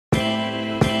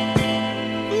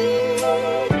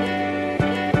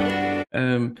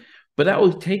But that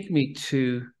will take me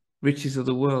to Riches of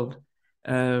the World.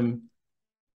 Um,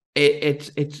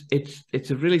 it's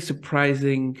a really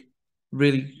surprising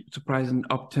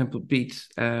up-tempo beat.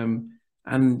 And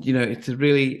it's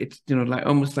like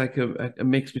almost like a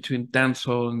mix between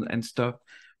dancehall and stuff,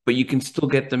 but you can still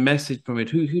get the message from it.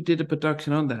 Who did the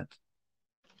production on that?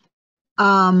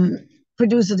 Um,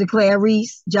 Producer Declare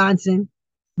Reese Johnson.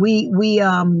 We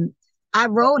I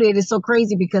wrote it. It's so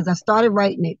crazy because I started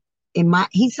writing it in my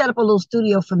he set up a little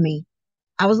studio for me.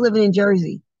 I was living in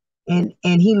Jersey and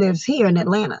he lives here in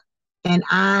Atlanta. And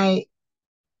I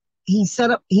he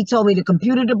told me the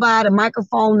computer to buy, the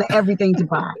microphone, the everything to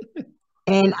buy.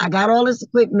 And I got all this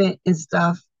equipment and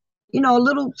stuff, a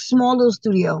little small little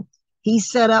studio. He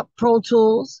set up Pro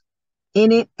Tools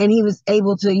in it and he was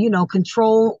able to,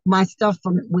 control my stuff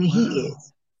from where he Wow.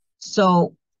 is.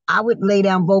 So I would lay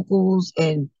down vocals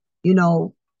and, you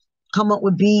know, come up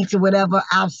with beats or whatever.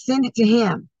 I'll send it to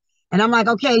him. And I'm like,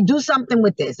 okay, do something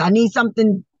with this. I need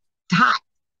something hot.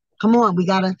 Come on, we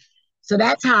gotta. So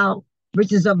that's how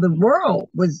Riches of the World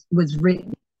was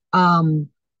written.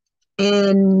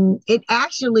 And it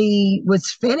actually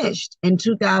was finished in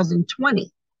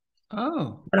 2020.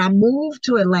 Oh, But I moved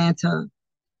to Atlanta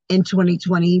in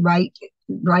 2020, right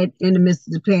in the midst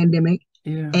of the pandemic.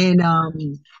 yeah. And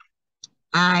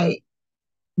I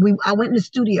I went in the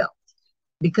studio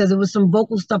because there was some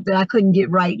vocal stuff that I couldn't get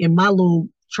right in my little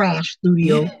trash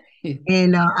studio. Yeah.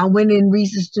 And I went in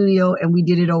Reese's studio and we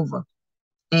did it over.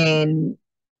 And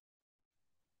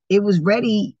it was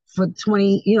ready for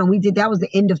 20, we did that was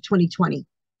the end of 2020.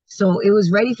 So it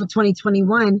was ready for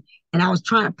 2021. And I was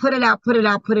trying to put it out, put it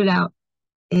out, put it out.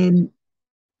 And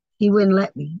he wouldn't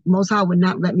let me. Most High would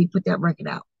not let me put that record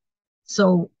out.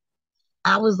 So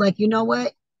I was like, you know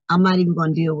what? I'm not even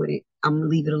going to deal with it. I'm going to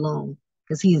leave it alone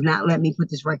because he has not let me put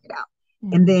this record out.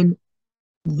 And Mm. then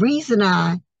Reese and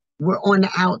I were on the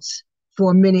outs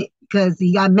for a minute because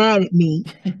he got mad at me,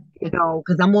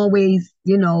 because I'm always,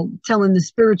 telling the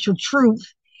spiritual truth.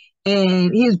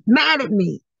 And he was mad at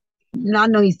me. I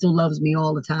know he still loves me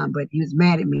all the time, but he was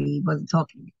mad at me. He wasn't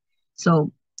talking to me.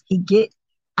 So he get,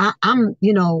 I'm,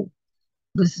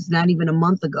 this is not even a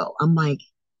month ago. I'm like,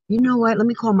 you know what? Let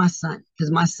me call my son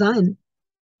because my son,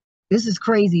 this is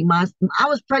crazy. I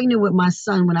was pregnant with my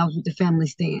son when I was with the family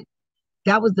stand.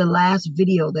 That was the last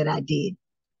video that I did.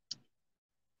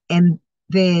 And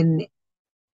then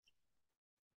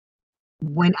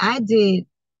when I did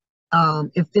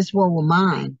If This World Were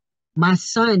Mine, my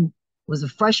son was a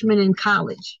freshman in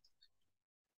college.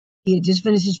 He had just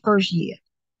finished his first year.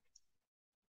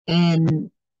 And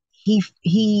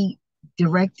he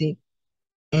directed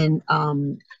and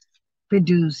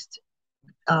produced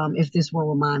If This World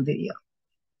Were Mine video.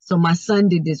 So my son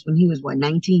did this when he was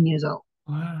 19 years old.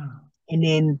 Wow. And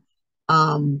then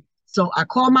so I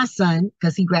called my son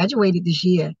because he graduated this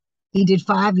year. He did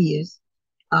 5 years.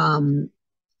 Um,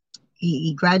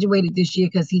 he graduated this year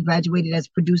because he graduated as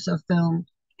producer of film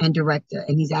and director,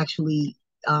 and he's actually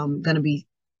going to be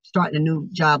starting a new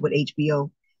job with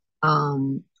HBO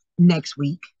next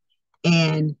week.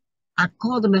 And I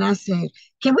called him and I said,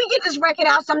 "Can we get this record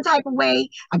out some type of way?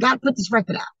 I got to put this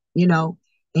record out."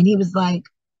 And he was like,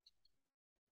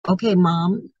 "Okay,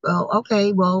 mom. Well,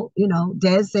 okay. Well,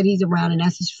 Des said he's around, and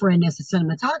that's his friend. That's a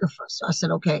cinematographer." So I said,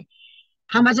 "Okay,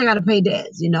 how much I got to pay Des?"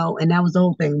 And that was the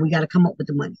whole thing. We got to come up with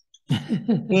the money.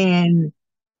 And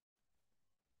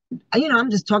I'm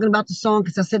just talking about the song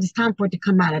because I said it's time for it to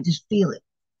come out. I just feel it.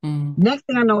 Mm. Next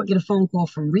thing I know, I get a phone call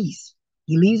from Reese.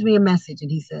 He leaves me a message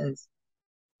and he says,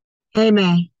 "Hey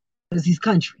man," because he's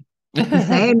country. He said,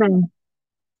 "Hey man,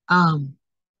 um,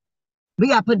 we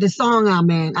got to put this song out,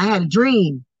 man. I had a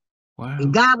dream, and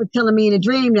Wow. God was telling me in a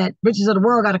dream that Riches of the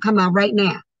World got to come out right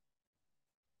now."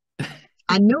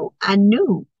 I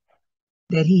knew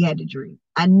that he had the dream.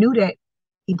 I knew that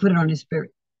he put it on his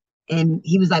spirit. And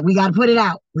he was like, "We got to put it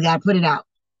out. We got to put it out."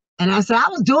 And I said, "I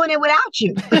was doing it without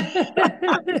you.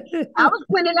 I was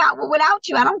putting it out without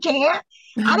you. I don't care.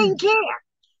 I didn't care."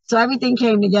 So everything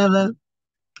came together.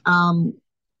 Um,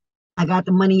 I got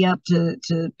the money up to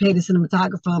pay the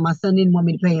cinematographer. My son didn't want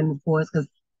me to pay him, of course, because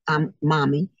I'm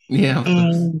mommy. Yeah, of course.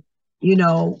 And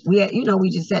we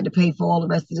just had to pay for all the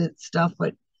rest of the stuff.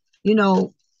 But you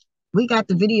know, we got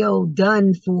the video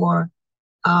done for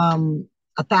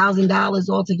 $1,000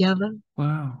 altogether.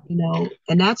 Wow.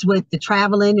 And that's with the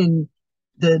traveling and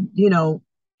the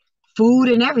food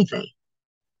and everything.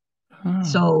 Huh.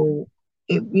 So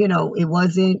it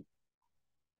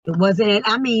wasn't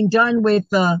I mean done with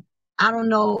I don't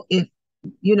know if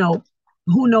you know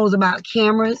who knows about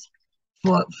cameras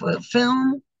for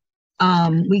film.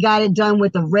 We got it done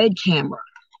with a red camera.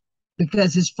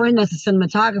 because his friend that's a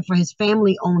cinematographer, his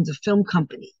family owns a film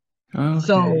company. Okay.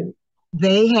 So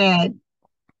they had,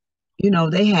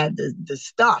 they had the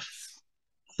stuff.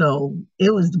 So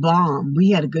it was the bomb. We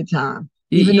had a good time,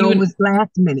 You, even though you it and was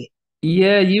last minute.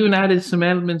 yeah, you and added some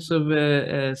elements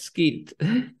of skeet.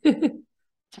 And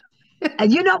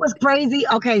you know what's crazy?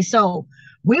 Okay, so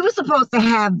we were supposed to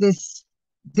have this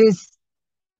thing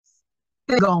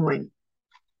going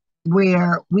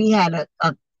where we had a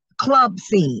club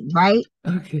scene, right?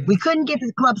 We Okay. couldn't get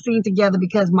this club scene together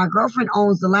because my girlfriend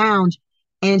owns the lounge,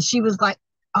 and she was like,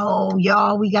 "Oh,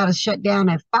 y'all, we got to shut down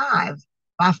at 5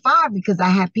 by 5 because I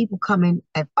have people coming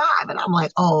at 5." And I'm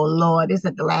like, "Oh Lord, it's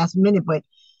at the last minute," but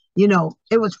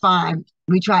it was fine.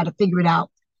 We tried to figure it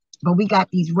out, but we got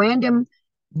these random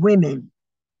women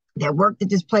that worked at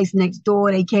this place next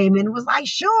door. They came in and was like,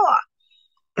 "Sure."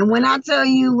 And when I tell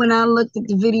you, when I looked at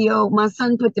the video, my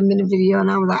son put them in the video, and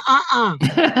I was like, He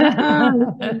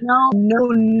said, no, no,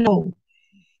 no.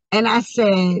 And I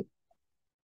said,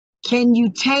 can you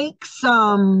take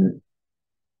some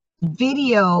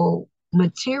video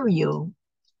material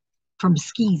from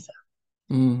Skeezer?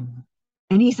 Mm.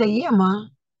 And he said, yeah, Ma.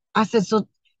 I said, so,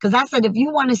 because I said, if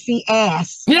you want to see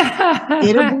ass,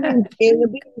 it'll be in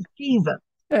Skeezer,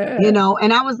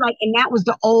 And I was like, and that was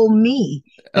the old me.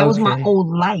 That was my Okay.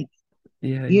 old life.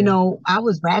 Yeah, yeah. I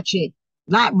was ratchet,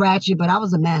 not ratchet, but I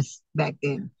was a mess back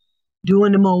then,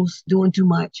 doing the most, doing too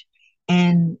much.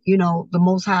 And, the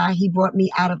Most High, He brought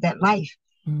me out of that life.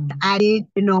 Mm. I did,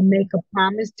 make a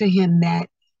promise to Him that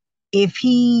if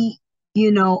He,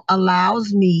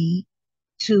 allows me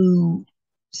to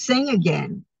sing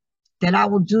again, that I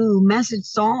will do message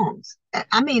songs.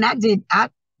 I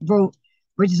wrote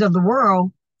Riches of the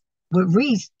World with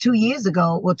Reese 2 years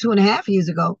ago, well, 2.5 years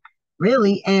ago,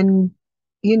 really. And,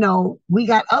 we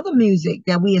got other music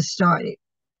that we had started.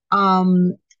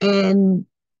 And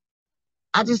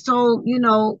I just told,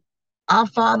 our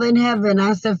Father in heaven,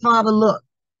 I said, Father, look,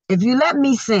 if you let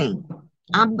me sing,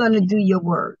 I'm going to do your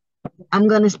word. I'm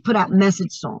going to put out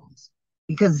message songs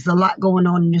because there's a lot going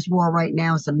on in this world right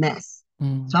now. It's a mess.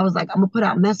 So I Mm. was like, I'm going to put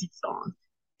out message songs.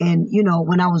 And,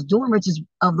 when I was doing Riches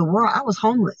of the World, I was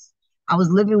homeless. I was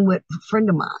living with a friend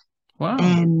of mine. Wow.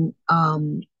 And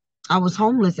I was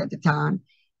homeless at the time.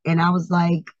 And I was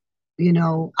like,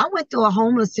 I went through a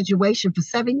homeless situation for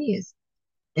 7 years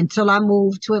until I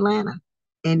moved to Atlanta.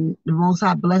 And the Most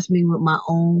High blessed me with my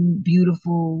own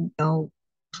beautiful,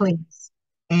 place.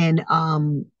 And I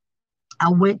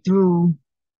went through,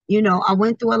 I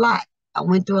went through a lot. I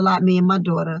went through a lot, me and my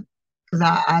daughter, because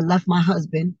I left my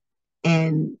husband,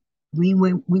 and we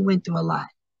went through a lot.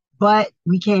 But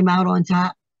we came out on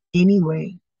top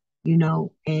anyway,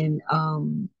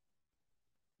 and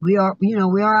we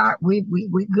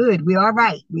good. We all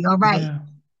right. We all right.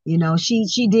 Yeah.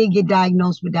 She did get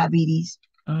diagnosed with diabetes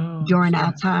Oh, I'm during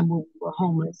our sorry. time when we were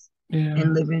homeless and Yeah.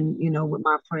 living, with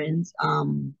my friends.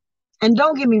 And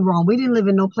don't get me wrong, we didn't live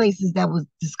in no places that was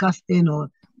disgusting or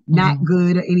not Hmm.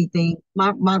 good or anything.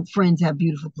 My friends have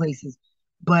beautiful places,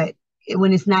 but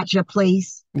when it's not your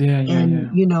place, Yeah, yeah,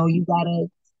 and yeah. you gotta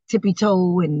tippy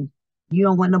toe, and you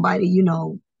don't want nobody, you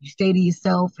stay to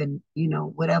yourself, and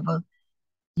whatever.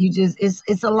 You just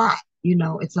it's a lot,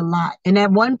 it's a lot. And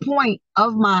at one point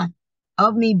of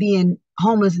me being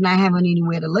homeless and not having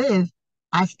anywhere to live,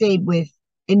 I stayed with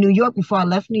in New York. Before I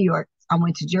left New York, I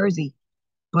went to Jersey,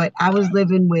 but I was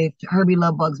living with Herbie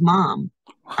Lovebug's mom.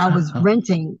 I was Wow.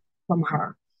 renting from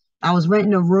her. I was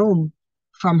renting a room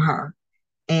from her.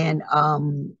 And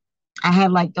I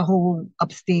had like the whole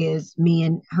upstairs, me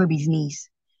and Herbie's niece,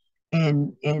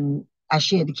 and I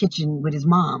shared the kitchen with his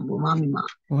mom, with mommy mom.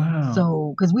 Wow.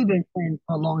 So, because we've been friends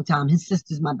for a long time. His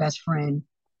sister's my best friend,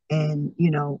 and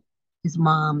his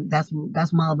mom. That's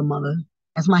my other mother.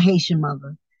 That's my Haitian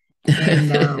mother.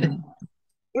 And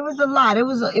it was a lot. It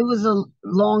was a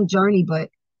long journey, but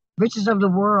Riches of the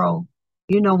World.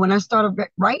 When I started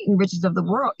writing Riches of the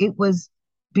World, it was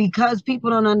because people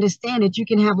don't understand that you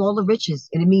can have all the riches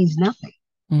and it means nothing.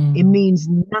 It Mm. means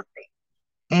nothing,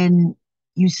 and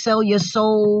you sell your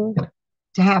soul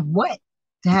to have what?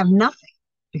 To have nothing.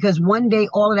 Because one day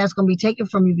all of that's going to be taken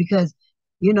from you because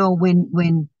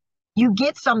when you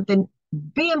get something,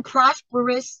 being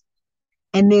prosperous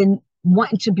and then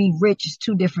wanting to be rich is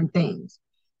two different things.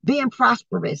 Being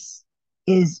prosperous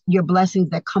is your blessings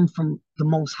that come from the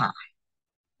Most High,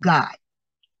 God,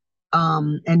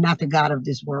 and not the God of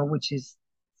this world, which is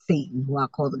Satan, who I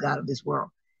call the God of this world.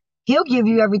 He'll give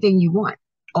you everything you want,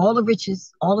 all the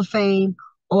riches, all the fame,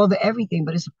 all the everything,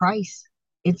 but it's a price.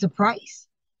 It's a price.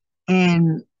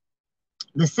 And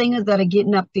the singers that are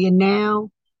getting up there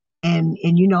now, And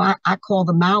you know, I call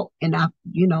them out, and I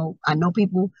know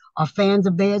people are fans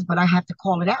of theirs, but I have to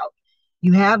call it out.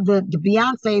 You have the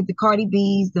Beyonce, the Cardi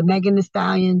B's, the Megan Thee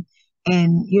Stallion,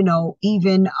 and you know,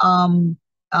 even um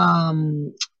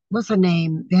what's her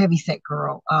name? The heavyset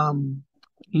girl.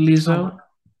 Lizzo. Oh,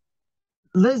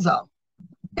 Lizzo.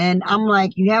 And I'm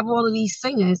like, you have all of these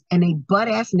singers and they butt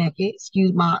ass naked,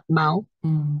 excuse my mouth,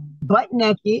 butt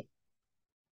naked,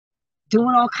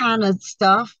 doing all kind of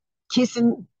stuff,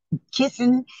 kissing,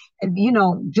 and, you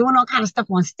know, doing all kind of stuff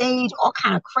on stage, all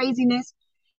kind of craziness.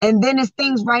 And then there's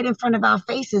things right in front of our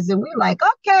faces, and we're like,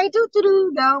 okay,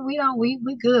 no, we don't, we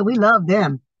good, we love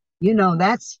them, you know.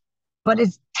 But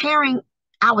it's tearing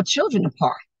our children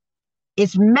apart.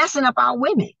 It's messing up our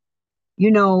women.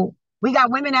 You know, we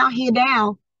got women out here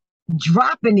now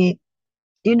dropping it,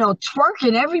 you know,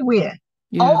 twerking everywhere.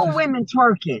 Yeah, Old women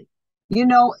twerking, you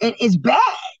know, it's bad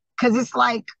because it's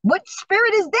like, what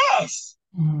spirit is this?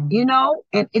 You know,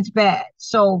 and it's bad.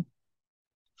 So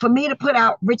for me to put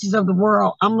out Riches of the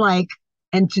World, I'm like,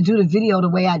 and to do the video the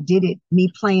way I did it, me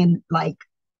playing like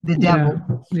the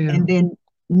devil, and then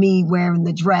me wearing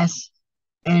the dress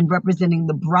and representing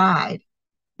the bride,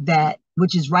 that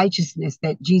which is righteousness,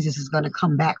 that Jesus is going to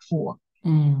come back for.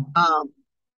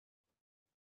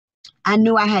 I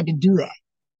knew I had to do that.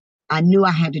 I knew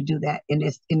I had to do that, and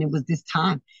it was this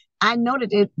time. I know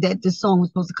that the song was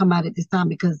supposed to come out at this time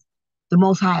because the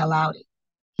Most High allowed it.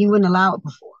 He wouldn't allow it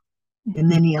before,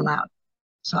 and then He allowed it.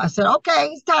 So I said, okay,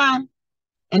 it's time.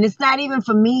 And it's not even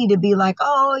for me to be like,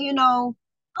 oh, you know,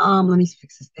 let me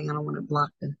fix this thing. I don't want to block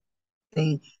the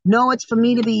thing. No, it's for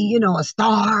me to be, you know, a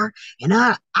star, and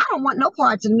I don't want no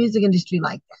parts of the music industry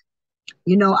like that.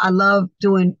 You know, I love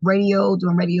doing radio,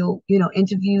 you know,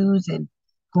 interviews and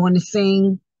going to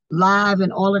sing live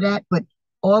and all of that. But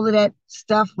all of that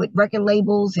stuff with record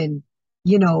labels and,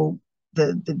 you know,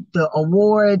 the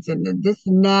awards and the this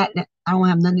and that, I don't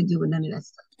have nothing to do with none of that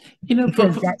stuff. You know,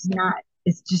 because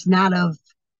it's just not of,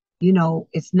 you know,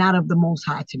 it's not of the Most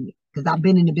High to me. Because I've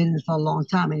been in the business for a long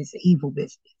time and it's an evil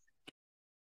business.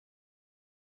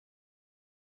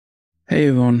 hey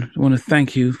everyone, I want to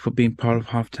thank you for being part of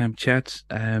Halftime Chats.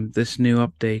 This new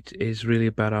update is really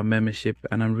about our membership,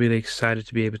 and I'm really excited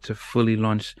to be able to fully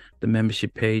launch the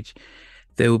membership page.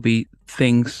 There will be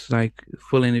things like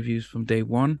full interviews from day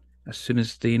one. As soon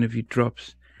as the interview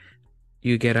drops,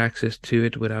 you get access to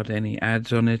it without any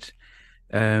ads on it.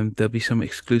 There'll be some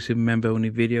exclusive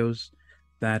member-only videos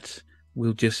that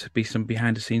will just be some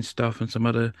behind-the-scenes stuff and some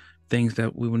other things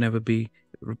that we will never be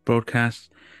broadcast.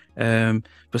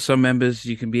 For some members,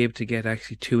 you can be able to get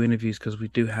actually 2 interviews because I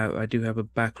do have a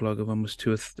backlog of almost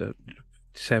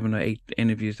 7 or 8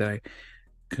 interviews that I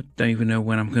don't even know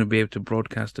when I'm going to be able to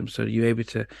broadcast them. So you're able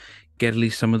to get at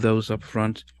least some of those up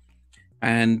front,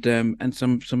 and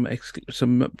some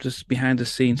just behind the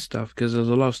scenes stuff, because there's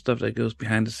a lot of stuff that goes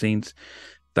behind the scenes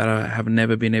that I have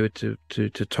never been able to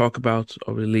talk about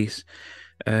or release.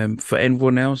 For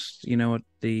everyone else, you know what,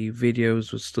 the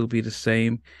videos will still be the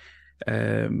same.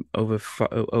 Over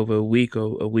a week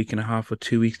or a week and a half or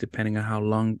 2 weeks, depending on how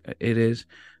long it is.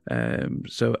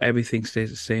 So everything stays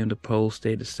the same. The polls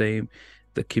stay the same.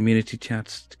 The community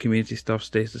chats, the community stuff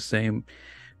stays the same.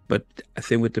 But I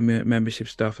think with the membership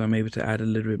stuff, I'm able to add a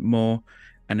little bit more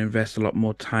and invest a lot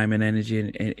more time and energy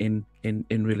in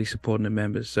really supporting the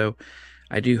members. So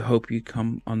I do hope you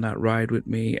come on that ride with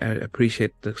me. I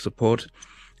appreciate the support,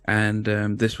 and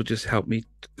this will just help me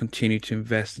continue to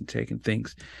invest in taking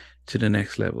things to the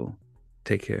next level.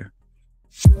 Take care.